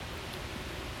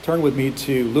Turn with me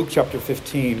to Luke chapter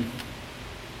 15.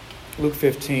 Luke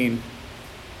 15.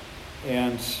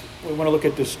 And we want to look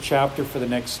at this chapter for the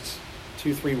next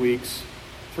 3 weeks,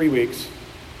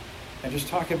 and just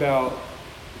talk about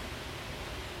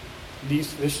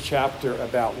this chapter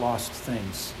about lost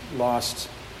things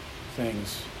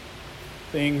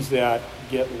that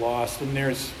get lost. And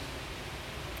I'm just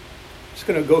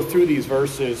going to go through these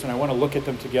verses, and I want to look at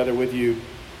them together with you.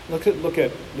 Look at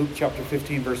Luke chapter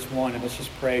 15, verse 1, and let's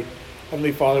just pray.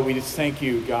 Heavenly Father, we just thank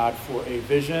you, God, for a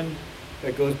vision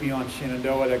that goes beyond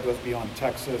Shenandoah, that goes beyond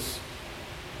Texas.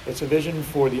 It's a vision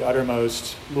for the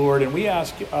uttermost, Lord, and we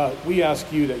ask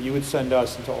you that you would send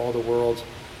us into all the world.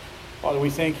 Father, we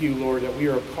thank you, Lord, that we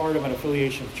are a part of an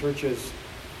affiliation of churches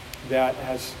that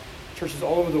has churches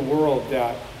all over the world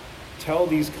that tell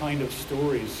these kind of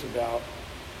stories about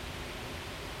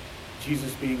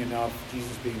Jesus being enough,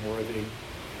 Jesus being worthy.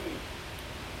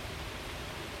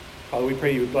 Father, we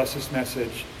pray you would bless this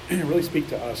message and really speak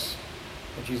to us.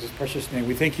 In Jesus' precious name.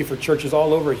 We thank you for churches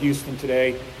all over Houston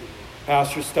today,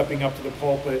 pastors stepping up to the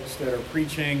pulpits that are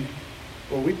preaching.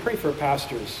 Lord, we pray for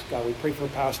pastors. God, we pray for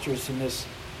pastors in this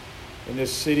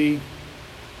city,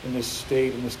 in this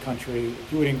state, in this country.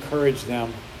 If you would encourage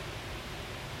them,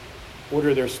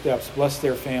 order their steps, bless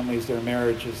their families, their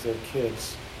marriages, their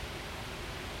kids.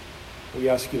 We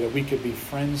ask you that we could be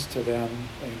friends to them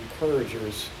and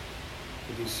encouragers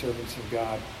to these servants of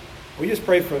God. We just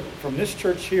pray from this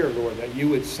church here, Lord, that you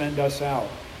would send us out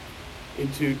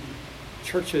into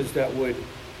churches that would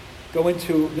go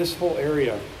into this whole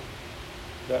area,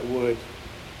 that would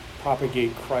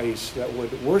propagate Christ, that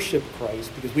would worship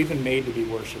Christ, because we've been made to be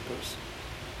worshipers.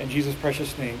 In Jesus'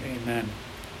 precious name, amen.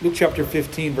 Luke chapter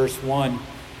 15, verse 1.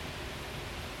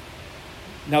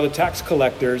 Now the tax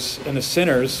collectors and the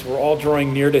sinners were all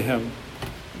drawing near to him.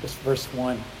 This verse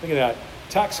 1. Think of that.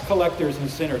 Tax collectors and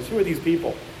sinners. Who are these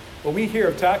people? When we hear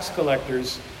of tax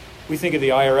collectors, we think of the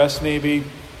IRS maybe.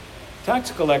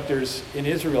 Tax collectors in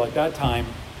Israel at that time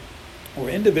were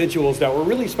individuals that were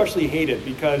really especially hated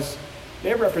because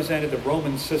they represented the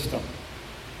Roman system.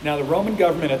 Now the Roman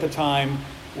government at the time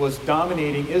was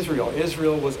dominating Israel.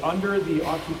 Israel was under the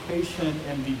occupation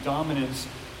and the dominance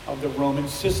of the Roman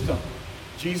system.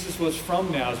 Jesus was from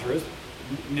Nazareth.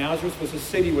 Nazareth was a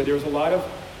city where there was a lot of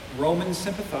Roman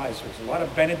sympathizers, a lot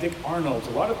of Benedict Arnolds,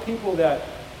 a lot of people that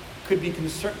could be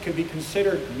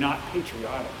considered not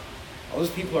patriotic. Those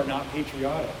people are not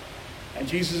patriotic. And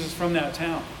Jesus is from that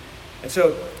town. And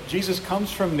so Jesus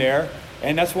comes from there,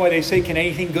 and that's why they say, can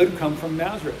anything good come from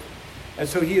Nazareth? And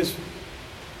so he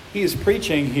is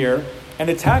preaching here, and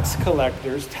the tax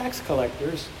collectors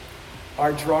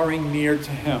are drawing near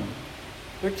to him.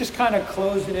 They're just kind of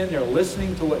closing in. They're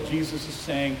listening to what Jesus is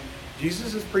saying.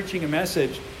 Jesus is preaching a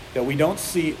message that we don't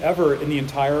see ever in the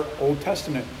entire Old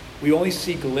Testament. We only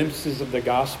see glimpses of the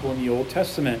gospel in the Old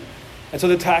Testament. And so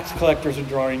the tax collectors are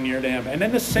drawing near to him. And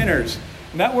then the sinners.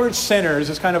 And that word sinners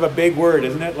is kind of a big word,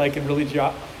 isn't it? Like in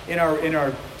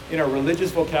our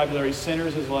religious vocabulary,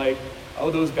 sinners is like,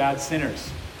 oh, those bad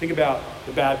sinners. Think about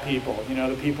the bad people,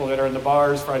 the people that are in the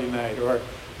bars Friday night or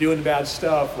doing bad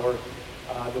stuff, or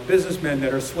the businessmen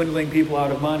that are swindling people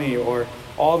out of money, or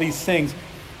all these things.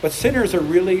 But sinners are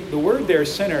really, the word there,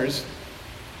 sinners,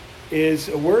 is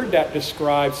a word that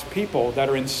describes people that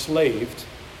are enslaved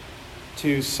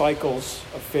to cycles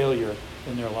of failure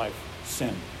in their life.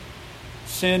 Sin.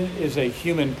 Sin is a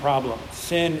human problem.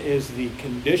 Sin is the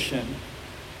condition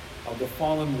of the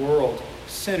fallen world.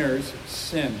 Sinners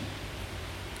sin.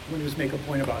 Let me just make a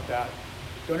point about that.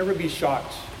 Don't ever be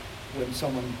shocked when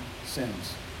someone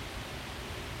sins.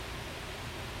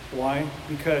 Why?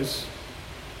 Because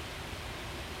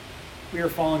we are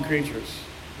fallen creatures.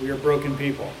 We are broken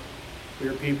people. We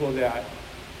are people that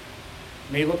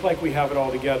may look like we have it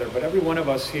all together, but every one of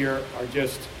us here are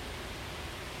just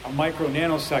a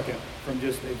nanosecond from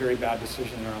just a very bad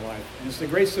decision in our life. And it's the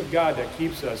grace of God that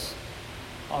keeps us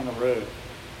on the road.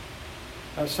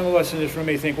 Now, some of us in this room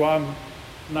may think, well, I'm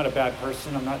not a bad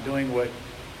person. I'm not doing what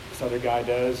this other guy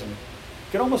does. And you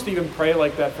can almost even pray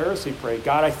like that Pharisee prayed.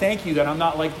 God, I thank you that I'm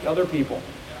not like the other people.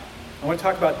 I want to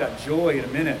talk about that joy in a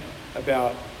minute,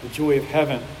 about the joy of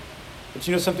heaven. But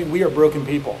you know something? We are broken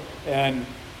people. And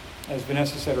as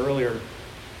Vanessa said earlier,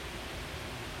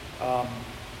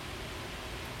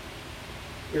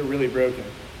 we're really broken.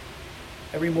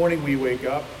 Every morning we wake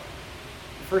up,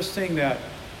 the first thing that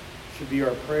should be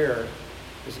our prayer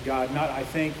is, God, not I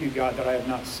thank you, God, that I have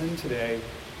not sinned today,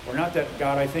 or not that,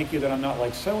 God, I thank you that I'm not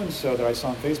like so-and-so that I saw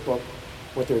on Facebook,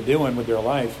 what they're doing with their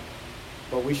life,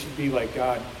 but we should be like,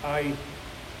 God, I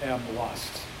am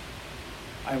lost.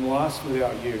 I'm lost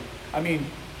without you. I mean,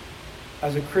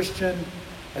 as a Christian,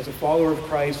 As a follower of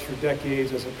Christ for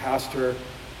decades, as a pastor,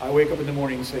 I wake up in the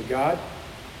morning and say, God,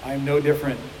 I am no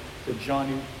different than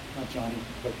Johnny, not Johnny,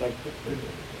 but like,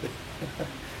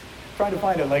 trying to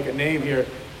find a name here,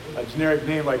 a generic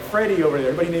name like Freddie over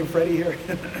there. Everybody named Freddie here?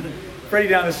 Freddie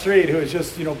down the street who was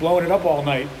just, blowing it up all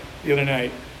night the other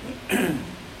night.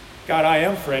 God, I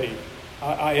am Freddie.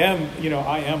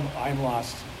 I'm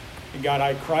lost. And God,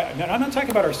 I cry. And I'm not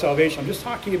talking about our salvation. I'm just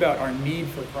talking about our need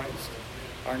for Christ.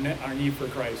 Our need for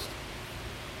Christ.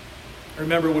 I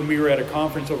remember when we were at a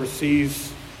conference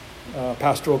overseas,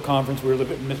 pastoral conference.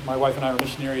 My wife and I were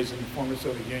missionaries in the former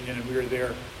Soviet Union, and we were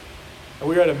there. And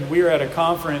we were at a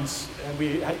conference, and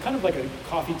we had kind of like a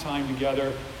coffee time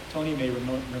together. Tony may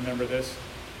remember this.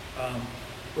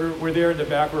 We're there in the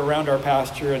back. We're around our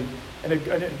pastor, and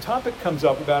a topic comes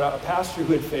up about a pastor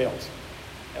who had failed.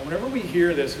 And whenever we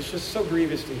hear this, it's just so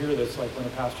grievous to hear this, like when a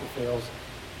pastor fails.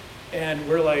 And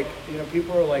we're like,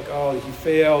 people are like, oh, he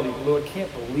failed, he blew it. Can't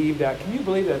believe that. Can you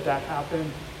believe that happened?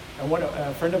 And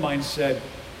a friend of mine said,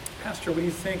 Pastor, what do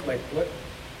you think? Like, what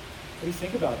do you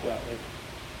think about that? Like,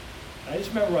 and I just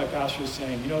remember my pastor was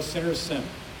saying, sinners sin.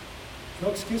 There's no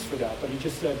excuse for that, but he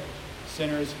just said,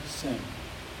 sinners sin.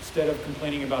 Instead of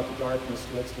complaining about the darkness,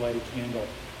 let's light a candle.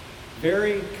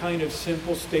 Very kind of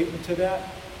simple statement to that,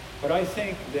 but I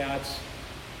think that,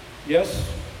 yes,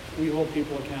 we hold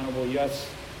people accountable. Yes,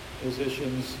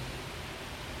 physicians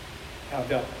have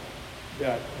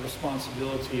that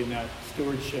responsibility and that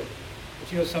stewardship.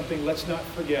 But something, let's not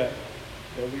forget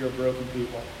that we are broken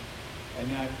people, and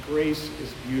that grace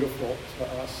is beautiful to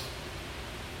us,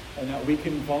 and that we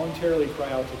can voluntarily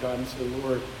cry out to God and say,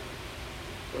 Lord,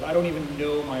 I don't even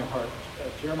know my heart.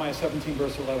 Jeremiah 17,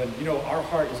 verse 11, our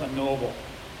heart is unknowable.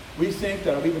 We think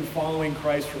that we've been following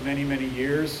Christ for many, many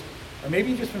years, or maybe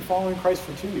you've just been following Christ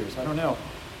for 2 years. I don't know.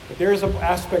 But there's an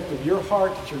aspect of your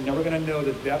heart that you're never going to know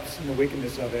the depths and the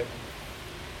wickedness of it.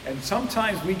 And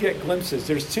sometimes we get glimpses.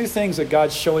 There's two things that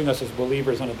God's showing us as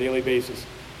believers on a daily basis.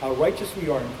 How righteous we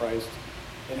are in Christ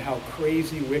and how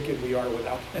crazy wicked we are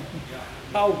without Him.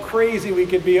 How crazy we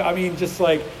could be.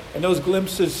 And those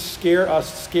glimpses scare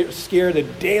us, scare the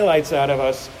daylights out of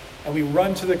us. And we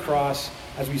run to the cross,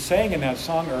 as we sang in that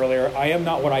song earlier, I am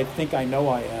not what I think I know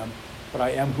I am, but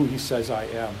I am who He says I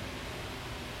am.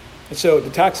 And so the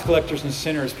tax collectors and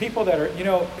sinners, people that are,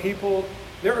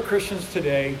 there are Christians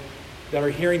today that are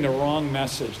hearing the wrong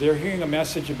message. They're hearing a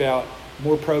message about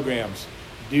more programs,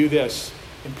 do this,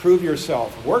 improve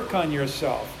yourself, work on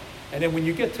yourself. And then when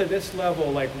you get to this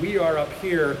level, like we are up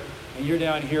here and you're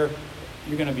down here,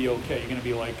 you're going to be okay. You're going to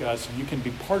be like us and you can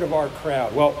be part of our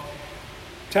crowd. Well,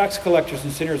 tax collectors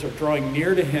and sinners are drawing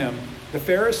near to Him. The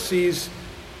Pharisees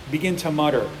begin to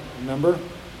mutter. Remember,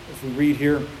 if we read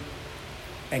here,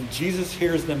 and Jesus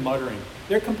hears them muttering.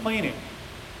 They're complaining.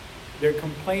 They're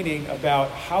complaining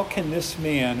about how can this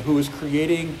man who is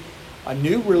creating a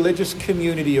new religious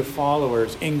community of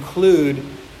followers include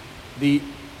the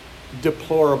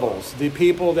deplorables, the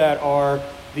people that are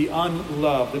the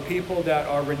unloved, the people that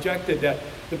are rejected,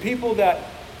 the people that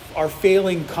are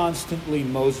failing constantly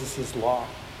Moses' law.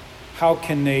 How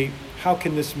can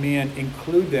this man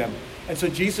include them? And so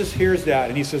Jesus hears that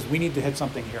and He says, we need to hit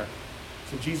something here.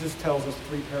 So Jesus tells us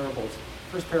three parables.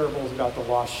 First parable is about the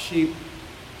lost sheep,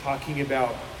 talking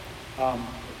about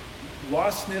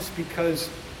lostness because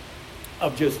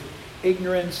of just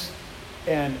ignorance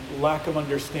and lack of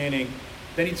understanding.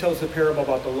 Then He tells the parable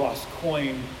about the lost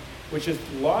coin, which is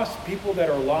lost, people that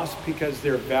are lost because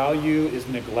their value is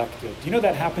neglected. Do you know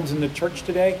that happens in the church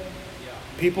today?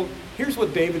 Yeah. Here's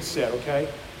what David said, okay?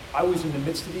 I was in the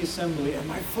midst of the assembly and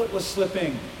my foot was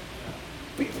slipping.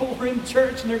 People were in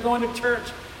church and they're going to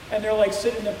church and they're like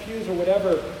sitting in the pews or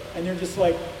whatever and they're just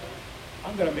like,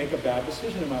 I'm going to make a bad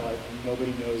decision in my life and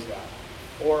nobody knows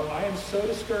that. Or I am so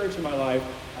discouraged in my life,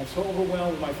 I'm so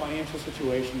overwhelmed with my financial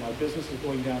situation, my business is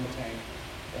going down the tank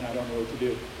and I don't know what to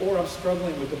do. Or I'm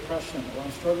struggling with depression or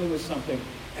I'm struggling with something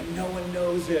and no one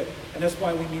knows it. And that's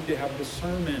why we need to have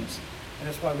discernment. And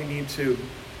that's why we need to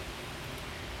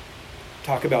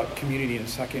talk about community in a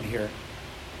second here.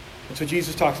 And so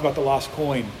Jesus talks about the lost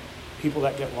coin. People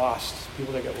that get lost,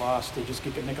 they just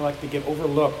get neglected, they get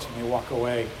overlooked, and they walk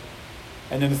away.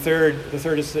 And then the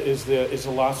third is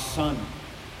the lost son.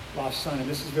 Lost son, and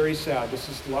this is very sad. This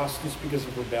is lostness because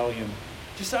of rebellion.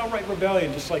 Just outright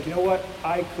rebellion, just like, you know what,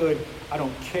 I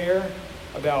don't care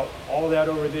about all that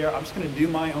over there. I'm just going to do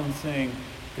my own thing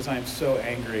because I am so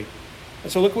angry.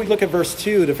 And so we look at verse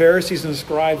 2. The Pharisees and the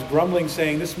scribes grumbling,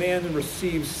 saying, this man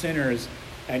receives sinners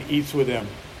and eats with them.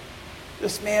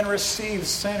 This man receives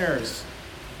sinners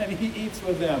and He eats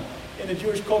with them. In the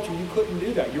Jewish culture, you couldn't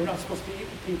do that. You were not supposed to eat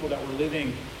with people that were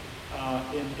living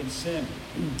in sin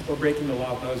or breaking the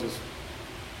law of Moses.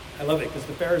 I love it because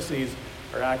the Pharisees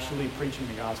are actually preaching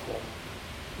the gospel.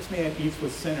 This man eats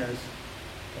with sinners,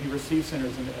 and he receives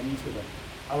sinners and eats with them.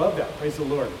 I love that. Praise the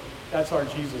Lord. That's our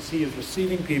Jesus. He is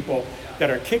receiving people that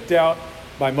are kicked out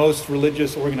by most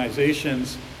religious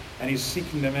organizations, and he's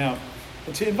seeking them out.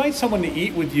 And to invite someone to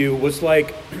eat with you was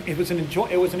like, it was an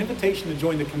invitation to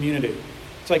join the community.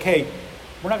 It's like, hey,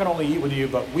 we're not going to only eat with you,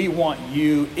 but we want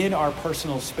you in our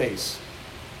personal space.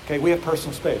 Okay, we have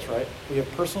personal space, right? We have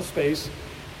personal space,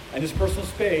 and this personal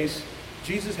space,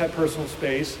 Jesus had personal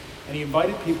space, and he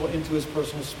invited people into his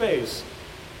personal space.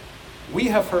 We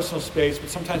have personal space, but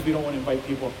sometimes we don't want to invite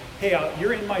people. Hey,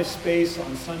 you're in my space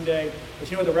on Sunday,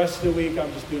 but you know, the rest of the week,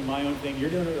 I'm just doing my own thing. You're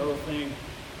doing your own thing,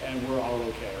 and we're all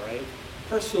okay, right?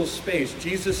 Personal space.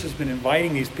 Jesus has been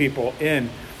inviting these people in.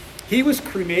 He was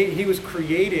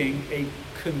creating a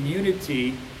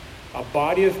community, a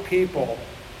body of people.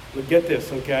 But get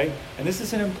this, okay? And this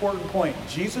is an important point.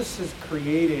 Jesus is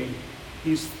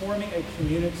he's forming a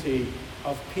community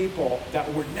of people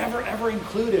that were never, ever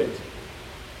included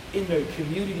in the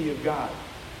community of God.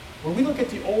 When we look at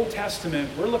the Old Testament,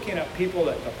 we're looking at people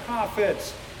like the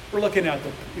prophets. We're looking at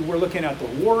the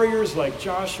warriors like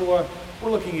Joshua.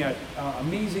 We're looking at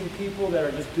amazing people that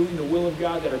are just doing the will of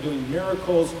God, that are doing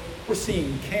miracles. We're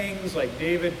seeing kings like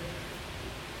David.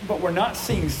 But we're not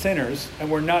seeing sinners, and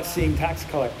we're not seeing tax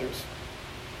collectors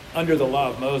under the law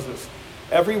of Moses.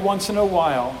 Every once in a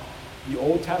while, the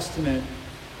Old Testament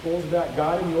pulls back,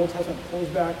 God in the Old Testament pulls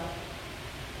back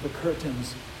the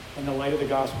curtains, and the light of the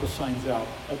gospel shines out,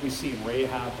 like we see in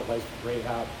Rahab, the life of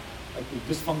Rahab, like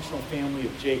the dysfunctional family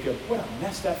of Jacob. What a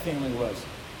mess that family was.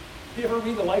 Did you ever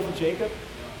read the life of Jacob?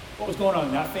 What was going on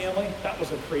in that family? That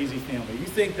was a crazy family. You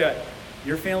think that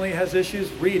your family has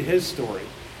issues? Read his story.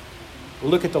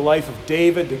 Look at the life of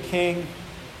David, the king.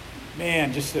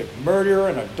 Man, just a murderer,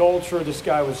 an adulterer. This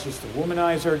guy was just a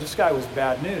womanizer. This guy was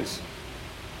bad news.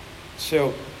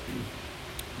 So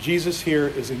Jesus here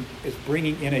is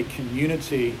bringing in a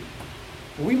community.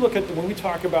 When we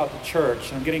talk about the church,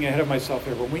 and I'm getting ahead of myself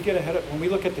here. When we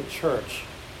look at the church,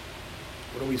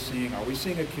 what are we seeing? Are we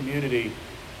seeing a community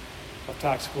of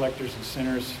tax collectors and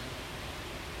sinners?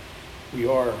 We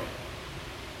are.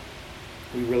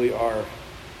 We really are.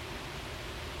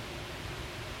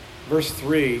 Verse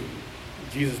 3,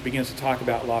 Jesus begins to talk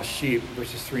about lost sheep,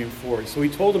 verses 3 and 4. So he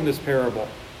told him this parable.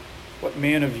 What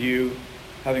man of you,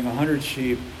 having 100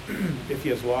 sheep, if he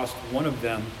has lost one of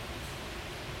them,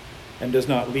 and does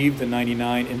not leave the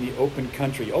 99 in the open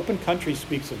country? Open country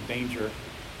speaks of danger.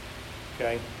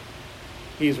 Okay?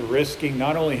 He's risking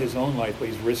not only his own life, but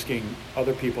he's risking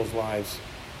other people's lives.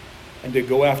 And to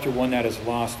go after one that is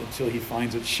lost until he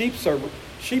finds it. Sheep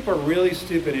are really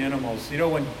stupid animals. You know,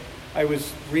 when I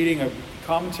was reading a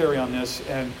commentary on this,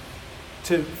 and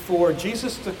for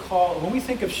Jesus to call, when we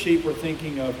think of sheep, we're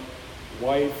thinking of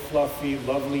white, fluffy,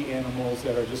 lovely animals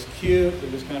that are just cute.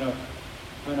 They're just kind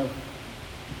of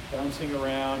bouncing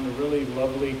around. They're really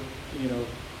lovely,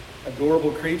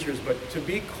 adorable creatures. But to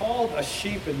be called a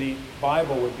sheep in the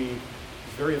Bible would be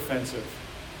very offensive,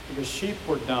 because sheep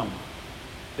were dumb.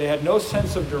 They had no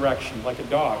sense of direction, like a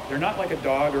dog. They're not like a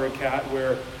dog or a cat,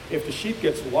 where if the sheep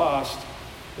gets lost,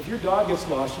 if your dog gets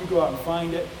lost, you go out and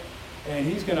find it, and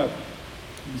he's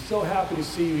so happy to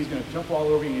see you, he's going to jump all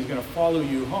over you, and he's going to follow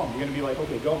you home. You're going to be like,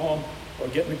 okay, go home, or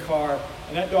get in the car,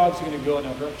 and that dog's going to go in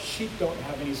that direction. Sheep don't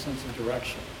have any sense of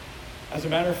direction. As a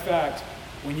matter of fact,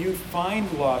 when you find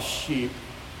lost sheep,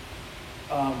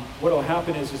 what will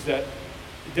happen is that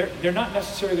they're not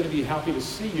necessarily going to be happy to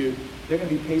see you. They're going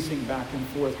to be pacing back and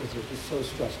forth because they're just so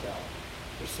stressed out.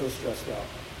 They're so stressed out.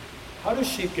 How do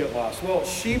sheep get lost? Well,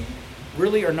 sheep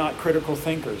really are not critical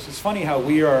thinkers. It's funny how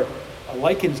we are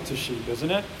likened to sheep,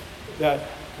 isn't it? That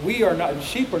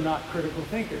sheep are not critical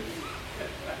thinkers.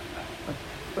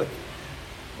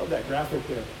 Love that graphic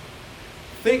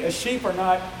there. Sheep are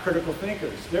not critical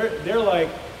thinkers. They're like,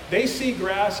 they see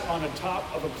grass on the top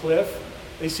of a cliff.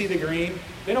 They see the green.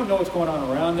 They don't know what's going on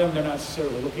around them. They're not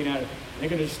necessarily looking at it. They're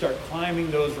going to just start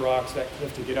climbing those rocks, that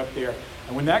cliff, to get up there.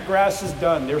 And when that grass is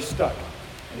done, they're stuck.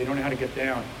 And they don't know how to get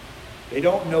down. They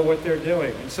don't know what they're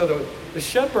doing. And so the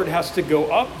shepherd has to go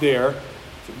up there,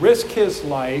 risk his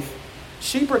life.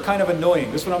 Sheep are kind of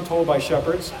annoying. This is what I'm told by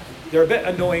shepherds. They're a bit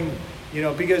annoying,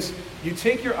 because you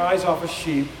take your eyes off a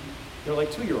sheep. They're like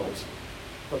 2-year-olds.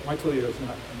 But my 2-year-old's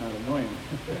not annoying.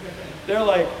 They're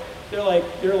like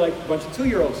a bunch of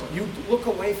 2-year-olds. You look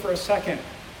away for a second.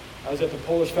 I was at the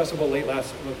Polish festival late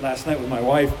last night with my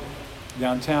wife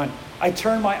downtown. I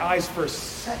turned my eyes for a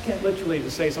second, literally, to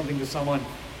say something to someone.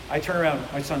 I turn around,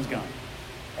 my son's gone.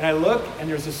 And I look, and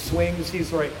there's the swings.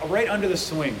 He's right under the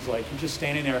swings. Like, he's just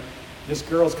standing there. This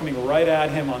girl's coming right at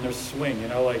him on their swing,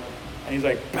 and he's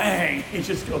like, bang! He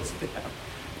just goes down.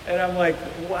 And I'm like,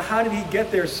 well, how did he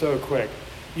get there so quick?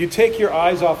 You take your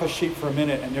eyes off a sheep for a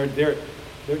minute, and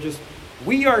they're just,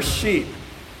 we are sheep.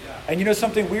 Yeah. And you know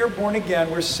something? We are born again,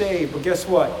 we're saved, but guess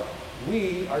what?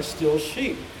 We are still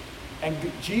sheep. And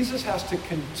Jesus has to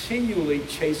continually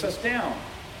chase us down.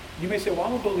 You may say, well,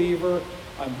 I'm a believer,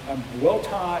 I'm well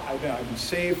taught, I've been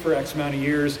saved for X amount of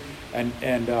years, and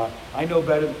I know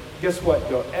better. Guess what,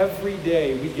 though? Every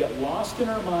day we get lost in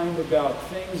our mind about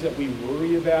things that we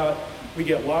worry about. We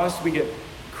get lost, we get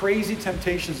crazy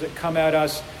temptations that come at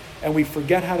us, and we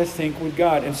forget how to think with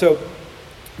God. And so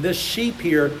this sheep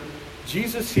here,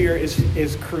 Jesus here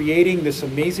is creating this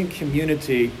amazing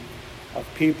community of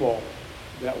people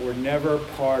that were never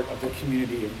part of the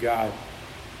community of God.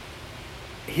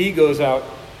 He goes out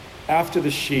after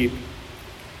the sheep.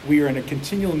 We are in a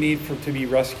continual need to be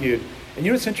rescued. And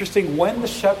you know what's interesting? When the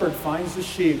shepherd finds the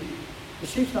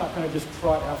sheep's not going to just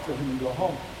trot after him and go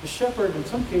home. The shepherd, in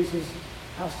some cases,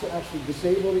 has to actually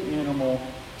disable the animal,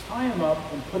 tie him up,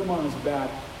 and put him on his back,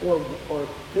 or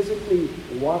physically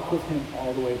walk with him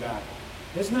all the way back.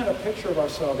 Isn't that a picture of our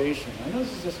salvation? I know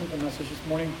this is a simple message this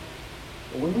morning,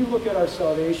 but when we look at our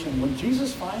salvation, when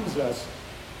Jesus finds us,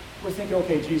 we're thinking,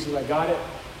 okay, Jesus, I got it.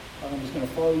 I'm just going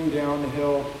to follow you down the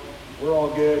hill. We're all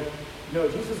good. No,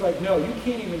 Jesus is like, no, you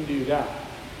can't even do that.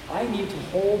 I need to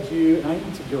hold you, and I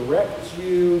need to direct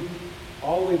you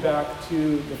all the way back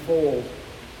to the fold.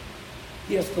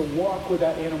 He has to walk with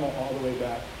that animal all the way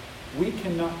back. We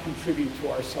cannot contribute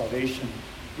to our salvation.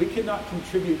 We cannot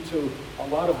contribute to a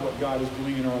lot of what God is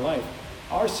doing in our life.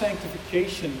 Our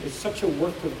sanctification is such a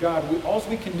work of God. All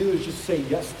we can do is just say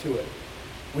yes to it.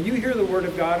 When you hear the Word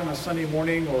of God on a Sunday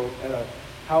morning or at a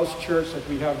house church like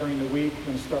we have during the week, we're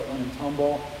going to start one in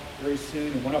Tomball very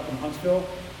soon and one up in Huntsville.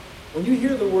 When you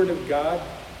hear the Word of God,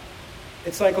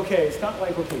 it's like, okay, it's not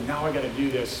like, okay, now I got to do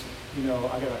this. I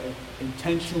got to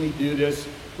intentionally do this.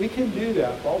 We can do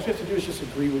that. All we have to do is just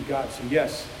agree with God. So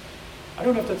yes, I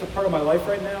don't know if that's a part of my life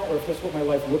right now or if that's what my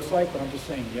life looks like, but I'm just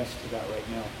saying yes to that right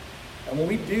now. And when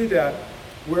we do that,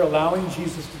 we're allowing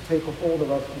Jesus to take a hold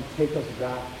of us and take us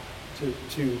back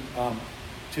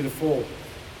to the fold.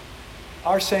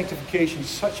 Our sanctification is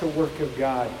such a work of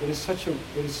God. It is such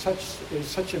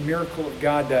a miracle of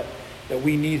God that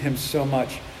we need Him so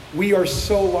much. We are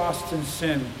so lost in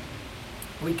sin.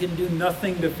 We can do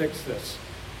nothing to fix this.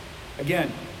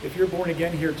 Again, if you're born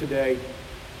again here today,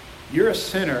 you're a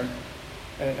sinner.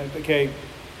 Okay,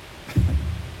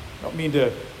 I don't mean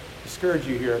to discourage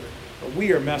you here, but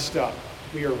we are messed up.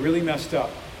 We are really messed up,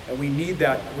 and we need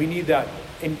that. We need that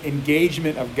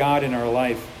engagement of God in our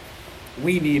life.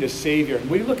 We need a Savior. And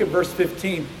when you look at verse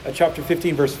 15, chapter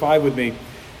 15, verse 5 with me,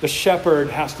 the shepherd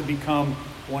has to become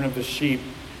one of the sheep.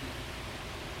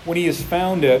 When he has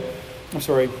found it,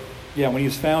 when he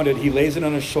has found it, he lays it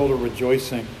on his shoulder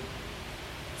rejoicing.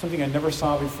 Something I never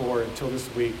saw before until this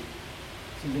week.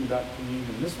 Something about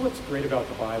communion. This is what's great about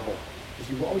the Bible, is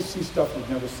you always see stuff you've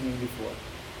never seen before.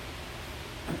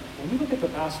 When we look at the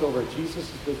Passover,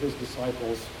 Jesus is with his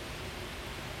disciples.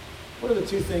 What are the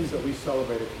two things that we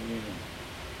celebrate at communion?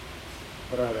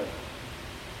 What are they?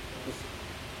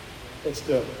 It's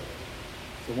the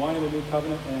wine of the new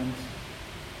covenant and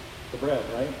the bread,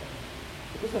 right?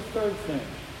 But there's a third thing,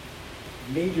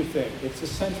 major thing. It's a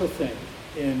central thing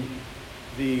in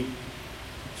the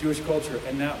Jewish culture,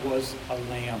 and that was a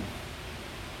lamb.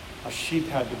 A sheep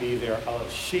had to be there. A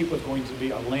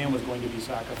lamb was going to be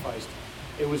sacrificed.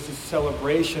 It was the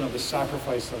celebration of the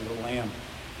sacrifice of the lamb.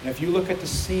 And if you look at the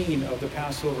scene of the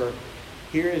Passover,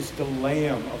 here is the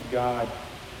Lamb of God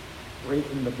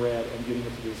breaking the bread and giving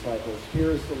it to the disciples. Here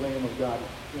is the Lamb of God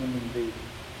handing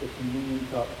the communion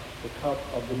cup, the cup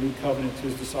of the new covenant to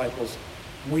his disciples.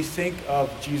 When we think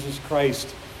of Jesus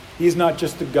Christ, he is not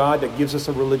just the God that gives us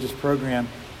a religious program.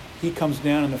 He comes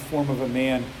down in the form of a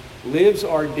man, lives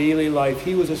our daily life.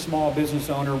 He was a small business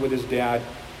owner with his dad,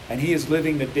 and he is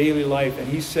living the daily life, and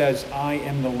he says, I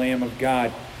am the Lamb of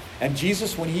God. And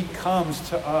Jesus, when he comes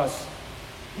to us,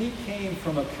 he came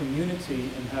from a community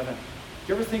in heaven.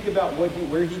 Do you ever think about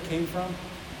where he came from?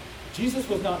 Jesus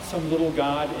was not some little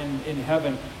God in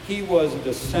heaven. He was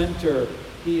the center.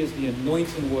 He is the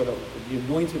anointed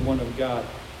one of God.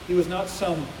 He was not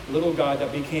some little God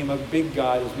that became a big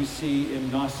God, as we see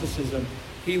in Gnosticism.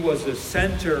 He was the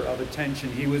center of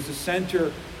attention. He was the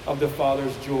center of the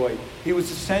Father's joy. He was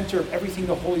the center of everything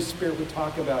the Holy Spirit would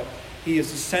talk about. He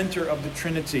is the center of the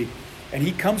Trinity. And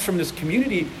he comes from this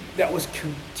community that was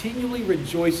continually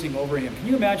rejoicing over him. Can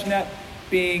you imagine that?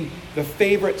 being the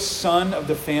favorite son of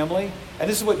the family. And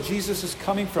this is what Jesus is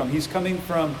coming from. He's coming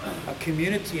from a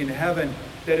community in heaven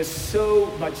that is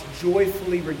so much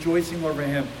joyfully rejoicing over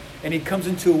him. And he comes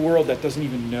into a world that doesn't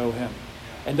even know him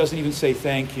and doesn't even say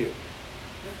thank you.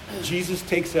 Jesus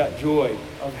takes that joy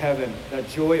of heaven, that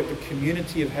joy of the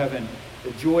community of heaven,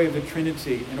 the joy of the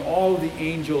Trinity and all of the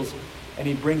angels, and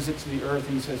he brings it to the earth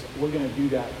and he says, we're going to do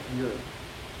that here.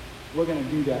 We're going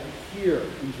to do that here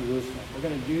in Jerusalem. We're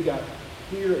going to do that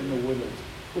here in the Woodlands.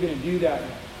 We're going to do that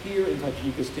here in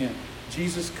Tajikistan.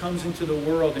 Jesus comes into the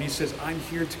world and he says, I'm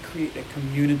here to create a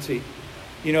community.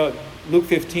 You know, Luke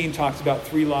 15 talks about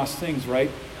 3 lost things,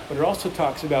 right? But it also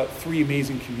talks about 3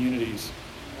 amazing communities.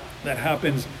 That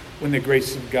happens when the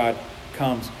grace of God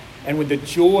comes. And with the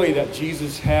joy that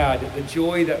Jesus had, the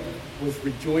joy that was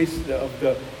rejoiced of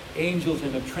the angels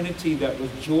and the Trinity that was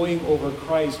joying over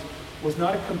Christ, was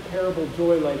not a comparable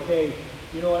joy like, hey,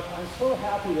 you know what, I'm so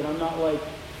happy that I'm not like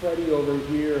Freddie over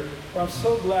here. Or I'm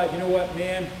so glad, you know what,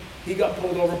 man, he got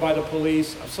pulled over by the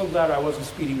police. I'm so glad I wasn't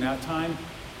speeding that time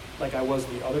like I was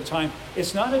the other time.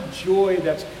 It's not a joy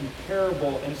that's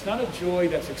comparable, and it's not a joy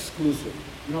that's exclusive.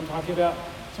 You know what I'm talking about?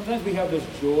 Sometimes we have this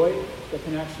joy that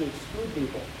can actually exclude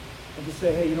people. And to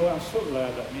say, hey, you know what, I'm so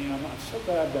glad that, man, I'm so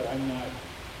glad that I'm not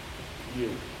you.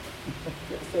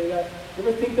 You ever say that? You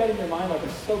ever think that in your mind, like, I'm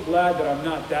so glad that I'm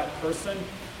not that person?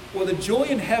 Well, the joy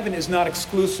in heaven is not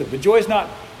exclusive. The joy is not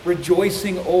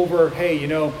rejoicing over, hey, you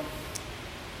know,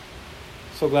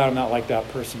 so glad I'm not like that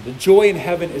person. The joy in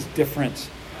heaven is different.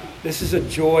 This is a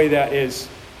joy that is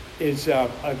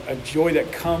a joy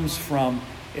that comes from,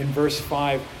 in verse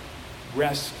 5,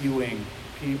 rescuing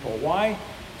people. Why?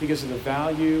 Because of the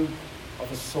value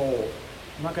of a soul.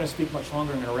 I'm not going to speak much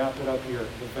longer. I'm going to wrap it up here.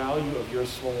 The value of your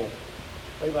soul.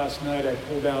 Late last night, I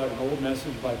pulled out an old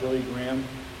message by Billy Graham.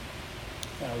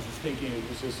 And I was just thinking, it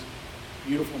was this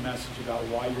beautiful message about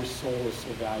why your soul is so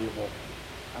valuable.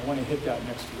 I want to hit that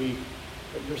next week.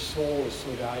 But your soul is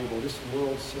so valuable. This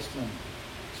world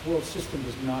system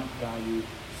does not value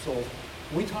souls.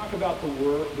 When we talk about the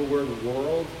word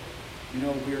world, you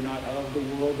know, we are not of the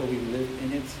world, but we live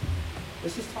in it.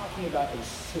 This is talking about a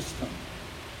system,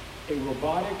 a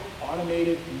robotic,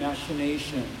 automated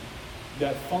machination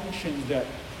that functions, that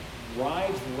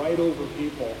rides right over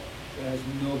people, that has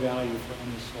no value for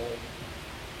any soul.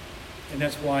 And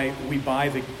that's why we buy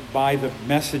the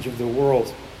message of the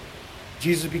world.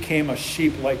 Jesus became a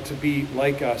sheep to be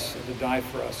like us and to die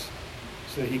for us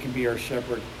so that he can be our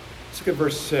shepherd. Let's look at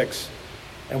verse 6.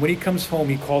 And when he comes home,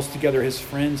 he calls together his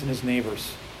friends and his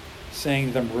neighbors, saying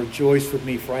to them, rejoice with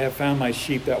me, for I have found my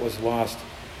sheep that was lost.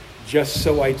 Just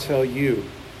so I tell you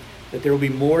that there will be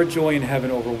more joy in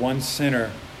heaven over one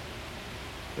sinner.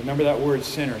 Remember that word,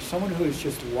 sinner. Someone who is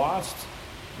just lost,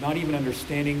 not even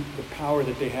understanding the power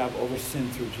that they have over sin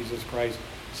through Jesus Christ.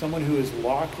 Someone who is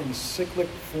locked in cyclic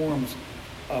forms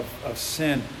of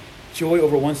sin. Joy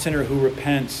over one sinner who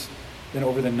repents than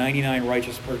over the 99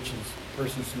 righteous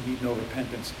persons who need no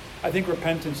repentance. I think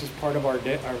repentance is part of our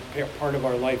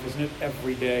life, isn't it?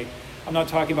 Every day. I'm not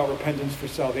talking about repentance for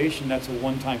salvation. That's a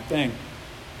one-time thing.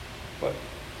 But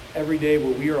every day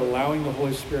where we are allowing the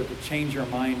Holy Spirit to change our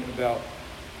mind about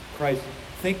Christ.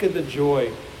 Think of the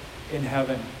joy in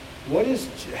heaven. What is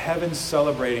heaven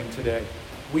celebrating today?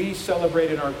 We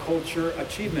celebrate in our culture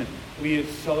achievement. We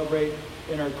celebrate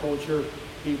in our culture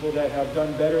people that have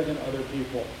done better than other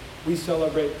people. We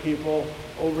celebrate people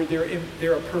over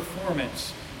their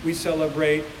performance. We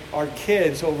celebrate our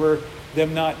kids over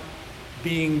them not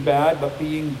being bad but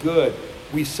being good.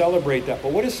 We celebrate that.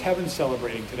 But what is heaven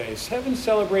celebrating today? Is heaven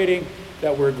celebrating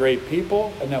that we're great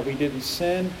people and that we didn't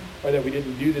sin, or that we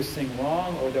didn't do this thing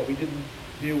wrong, or that we didn't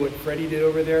do what Freddie did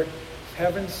over there?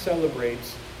 Heaven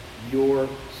celebrates your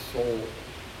soul.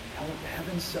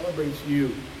 Heaven celebrates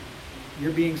you.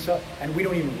 You're being and we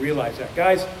don't even realize that.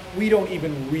 Guys, we don't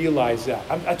even realize that.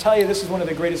 I tell you, this is one of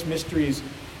the greatest mysteries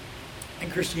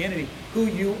in Christianity, who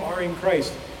you are in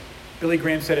Christ. Billy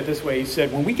Graham said it this way. He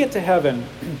said, when we get to heaven,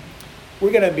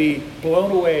 we're going to be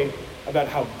blown away about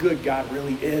how good God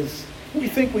really is. We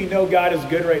think we know God is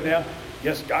good right now.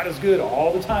 Yes, God is good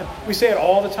all the time. We say it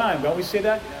all the time, don't we say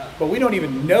that? Yeah. But we don't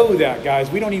even know that, guys.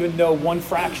 We don't even know one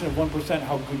fraction of 1%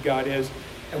 how good God is.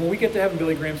 And when we get to heaven,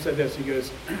 Billy Graham said this. He goes,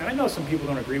 I know some people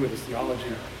don't agree with this theology,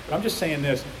 but I'm just saying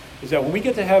this, is that when we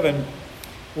get to heaven,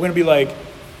 we're going to be like,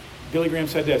 Billy Graham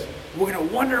said this, we're going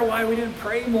to wonder why we didn't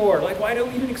pray more. Like, why don't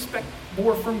we even expect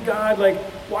more from God? Like,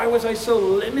 why was I so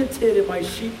limited in my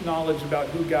sheep knowledge about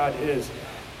who God is?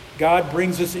 God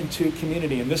brings us into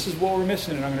community, and this is what we're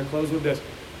missing, and I'm going to close with this.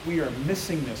 We are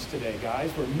missing this today,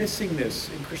 guys. We're missing this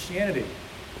in Christianity.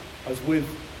 I was with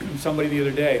somebody the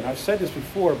other day, and I've said this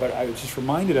before, but I was just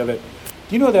reminded of it.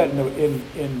 Do you know that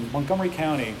in Montgomery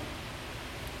County,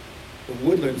 the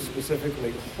Woodlands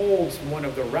specifically holds one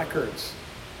of the records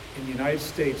in the United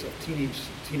States of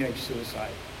teenage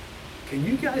suicide? Can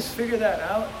you guys figure that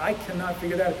out? I cannot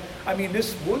figure that out. I mean,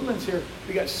 this Woodlands here,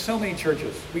 we got so many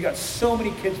churches. We got so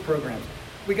many kids programs.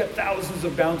 We got thousands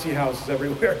of bouncy houses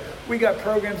everywhere. We got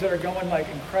programs that are going like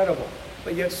incredible.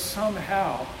 But yet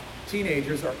somehow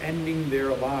teenagers are ending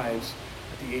their lives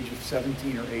at the age of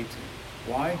 17 or 18.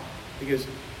 Why? Because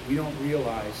we don't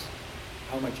realize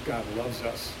how much God loves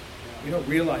us. We don't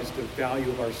realize the value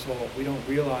of our soul. We don't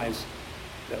realize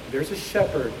that there's a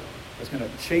shepherd that's going to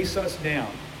chase us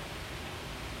down.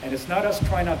 And it's not us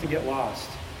trying not to get lost.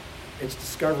 It's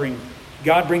discovering.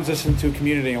 God brings us into a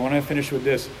community. I want to finish with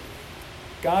this.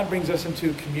 God brings us into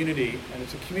a community, and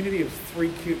it's a community of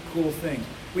three cool things.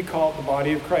 We call it the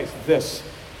body of Christ, this.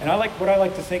 And what I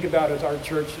like to think about is our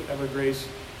church at Evergrace.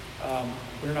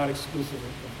 We're not exclusive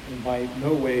by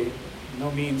no way, no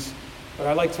means, but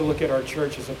I like to look at our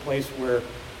church as a place where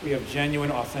we have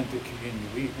genuine, authentic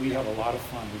community. We have a lot of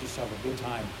fun. We just have a good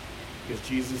time because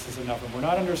Jesus is enough. And we're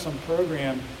not under some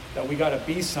program that we got to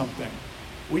be something.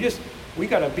 We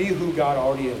got to be who God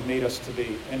already has made us to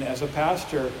be. And as a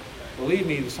pastor, believe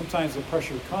me, sometimes the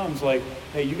pressure comes like,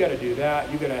 hey, you got to do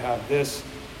that. You got to have this.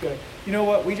 You know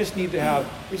what? We just need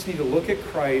to look at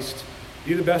Christ,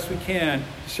 do the best we can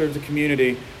to serve the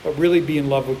community, but really be in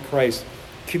love with Christ.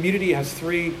 Community has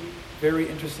three very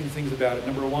interesting things about it.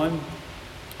 Number one,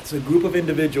 it's a group of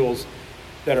individuals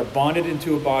that are bonded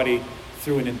into a body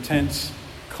through an intense,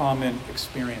 common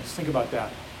experience. Think about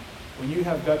that. When you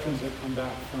have veterans that come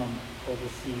back from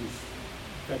overseas,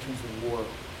 veterans of war,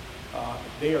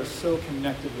 they are so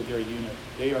connected with their unit.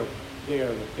 They are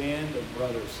the band of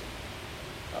brothers.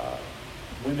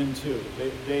 Women too.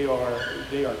 They are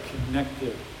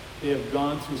connected. They have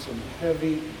gone through some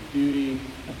heavy duty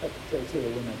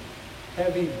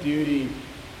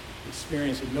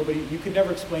experiences. You could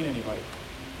never explain to anybody.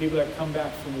 People that come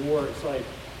back from war, it's like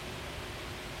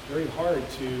very hard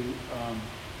to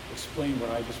explain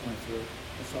what I just went through.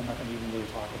 And so I'm not going to even really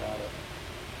talk about it.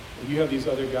 But you have these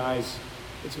other guys.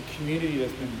 It's a community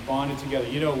that's been bonded together.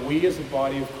 You know, we as a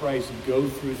body of Christ go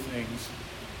through things,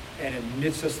 and it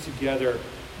knits us together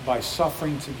by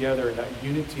suffering together, that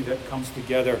unity that comes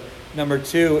together. Number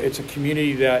two, it's a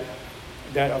community that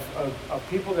of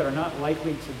people that are not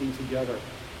likely to be together.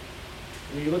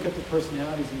 When you look at the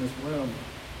personalities in this room,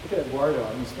 look at Eduardo,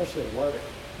 especially Eduardo.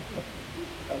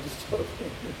 I'm just joking.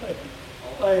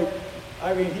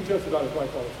 He jokes about his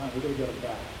wife all the time. We gotta get him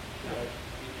back. Right?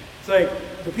 It's like,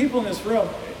 the people in this room,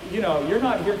 you're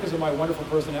not here because of my wonderful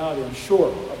personality, I'm sure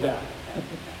of that.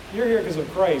 You're here because of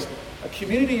Christ. A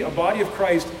community, a body of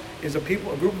Christ, is a group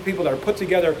of people that are put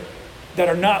together that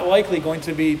are not likely going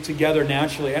to be together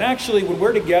naturally. And actually, when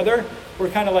we're together, we're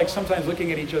kind of like sometimes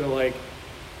looking at each other like,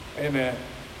 hey man,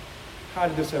 how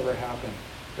did this ever happen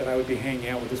that I would be hanging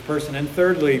out with this person? And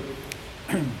thirdly,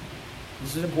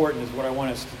 this is important, is what I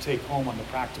want us to take home on the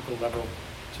practical level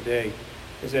today,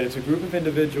 is that it's a group of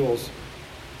individuals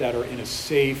that are in a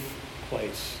safe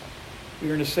place.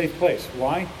 We are in a safe place.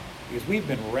 Why? Because we've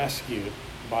been rescued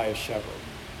by a shepherd.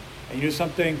 And you know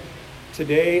something?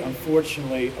 Today,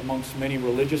 unfortunately, amongst many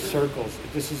religious circles,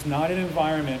 this is not an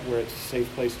environment where it's a safe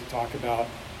place to talk about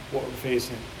what we're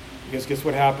facing. Because guess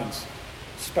what happens?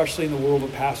 Especially in the world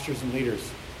of pastors and leaders.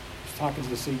 I was talking to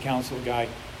the city council guy,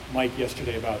 Mike,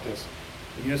 yesterday about this.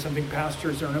 But you know something?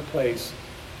 Pastors are in a place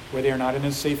where they are not in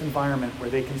a safe environment where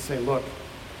they can say, look,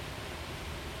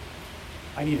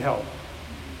 I need help.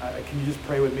 Can you just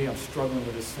pray with me? I'm struggling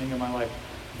with this thing in my life.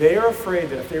 They are afraid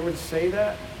that if they would say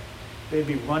that, they'd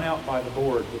be run out by the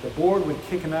board. That the board would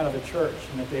kick them out of the church,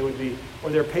 and that they would be, or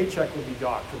their paycheck would be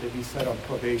docked, or they'd be set on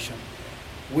probation.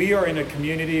 We are in a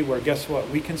community where, guess what?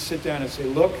 We can sit down and say,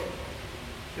 look,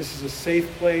 this is a safe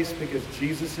place because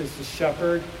Jesus is the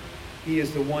shepherd. He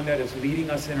is the one that is leading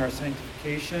us in our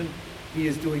sanctification. He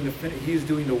is doing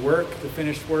the work, the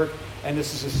finished work, and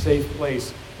this is a safe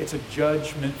place. It's a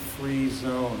judgment-free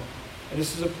zone. And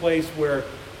this is a place where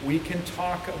we can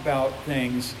talk about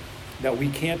things that we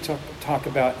can't talk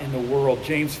about in the world.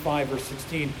 James 5, verse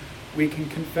 16, we can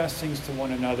confess things to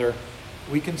one another.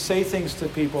 We can say things to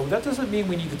people. That doesn't mean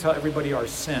we need to tell everybody our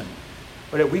sin.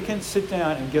 But if we can sit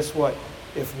down and guess what?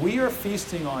 If we are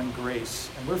feasting on grace,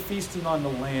 and we're feasting on the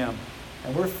Lamb,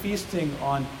 and we're feasting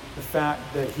on the fact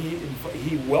that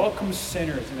he welcomes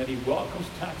sinners, and that he welcomes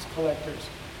tax collectors,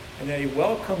 and that he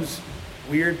welcomes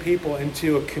weird people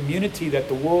into a community that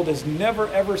the world has never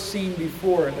ever seen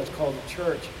before, that's called the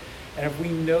church. And if we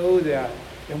know that,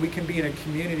 And we can be in a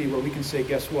community where we can say,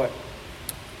 guess what?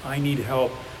 I need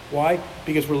help. Why?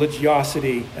 Because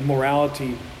religiosity and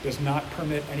morality does not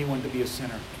permit anyone to be a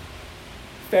sinner.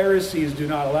 Pharisees do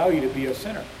not allow you to be a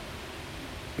sinner,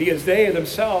 because they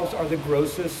themselves are the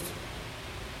grossest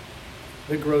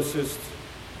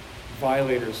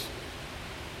violators.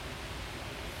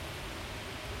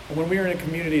 And when we are in a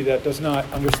community that does not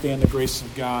understand the grace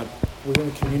of God, we're in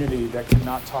a community that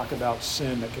cannot talk about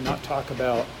sin, that cannot talk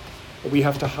about that we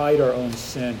have to hide our own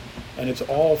sin, and it's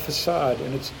all facade.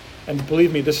 And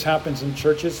believe me, this happens in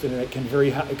churches, and it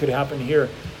could happen here,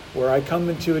 where I come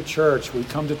into a church, we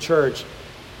come to church,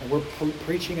 and we're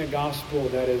preaching a gospel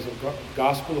that is a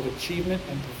gospel of achievement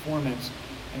and performance,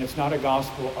 and it's not a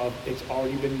gospel of it's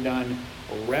already been done.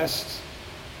 Rest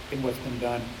in what's been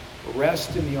done.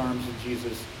 Rest in the arms of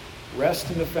Jesus. Rest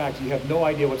in the fact that you have no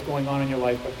idea what's going on in your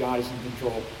life, but God is in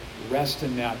control. Rest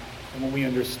in that. And when we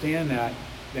understand that,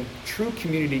 then true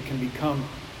community can become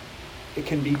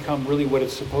really what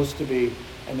it's supposed to be.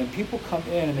 And then people come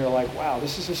in and they're like, wow,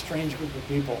 this is a strange group of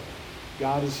people.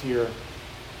 God is here.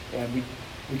 And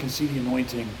we can see the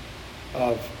anointing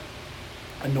of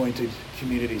anointed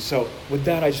community. So with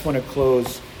that, I just want to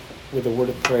close with a word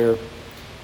of prayer.